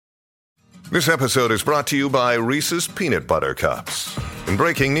This episode is brought to you by Reese's Peanut Butter Cups. In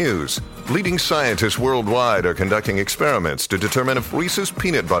breaking news, leading scientists worldwide are conducting experiments to determine if Reese's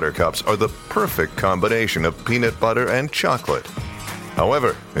Peanut Butter Cups are the perfect combination of peanut butter and chocolate.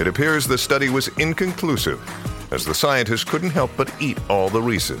 However, it appears the study was inconclusive, as the scientists couldn't help but eat all the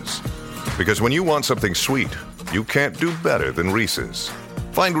Reese's. Because when you want something sweet, you can't do better than Reese's.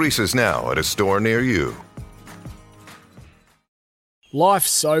 Find Reese's now at a store near you. Life's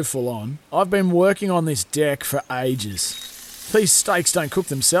so full on. I've been working on this deck for ages. These steaks don't cook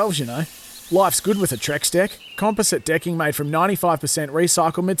themselves, you know. Life's good with a Trex deck. Composite decking made from 95%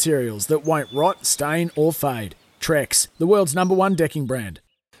 recycled materials that won't rot, stain or fade. Trex, the world's #1 decking brand.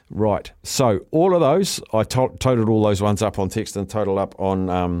 Right. So all of those, I totaled all those ones up on text and totaled up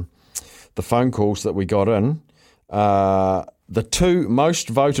on the phone calls that we got in. The two most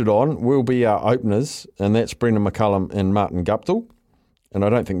voted on will be our openers, and that's Brendan McCullum and Martin Guptill. And I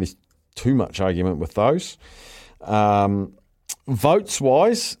don't think there's too much argument with those.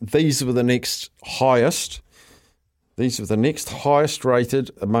 Votes-wise, these were the next highest. These were the next highest rated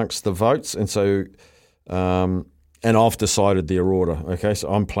amongst the votes. And so, and I've decided their order. Okay, so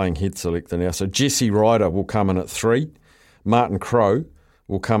I'm playing head selector now. So Jesse Ryder will come in at 3. Martin Crowe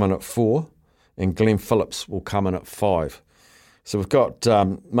will come in at 4. And Glenn Phillips will come in at 5. So we've got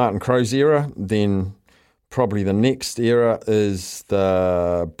Martin Crowe's era, then probably the next era is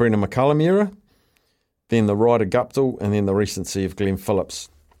the Brendan McCullum era, then the Ryder Guptill, and then the recency of Glenn Phillips.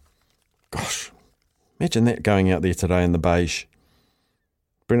 Gosh, imagine that going out there today in the beige.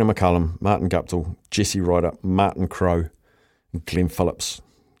 Brendan McCullum, Martin Guptill, Jesse Ryder, Martin Crowe, and Glenn Phillips.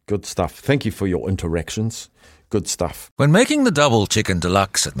 Good stuff. Thank you for your interactions. Good stuff. When making the double chicken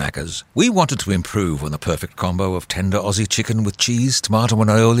deluxe at Macca's, we wanted to improve on the perfect combo of tender Aussie chicken with cheese, tomato and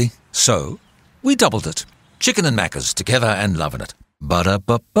aioli. So, we doubled it. Chicken and Macca's, together and loving it.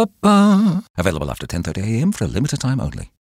 Ba-da-ba-ba-ba. Available after 10:30 a.m. for a limited time only.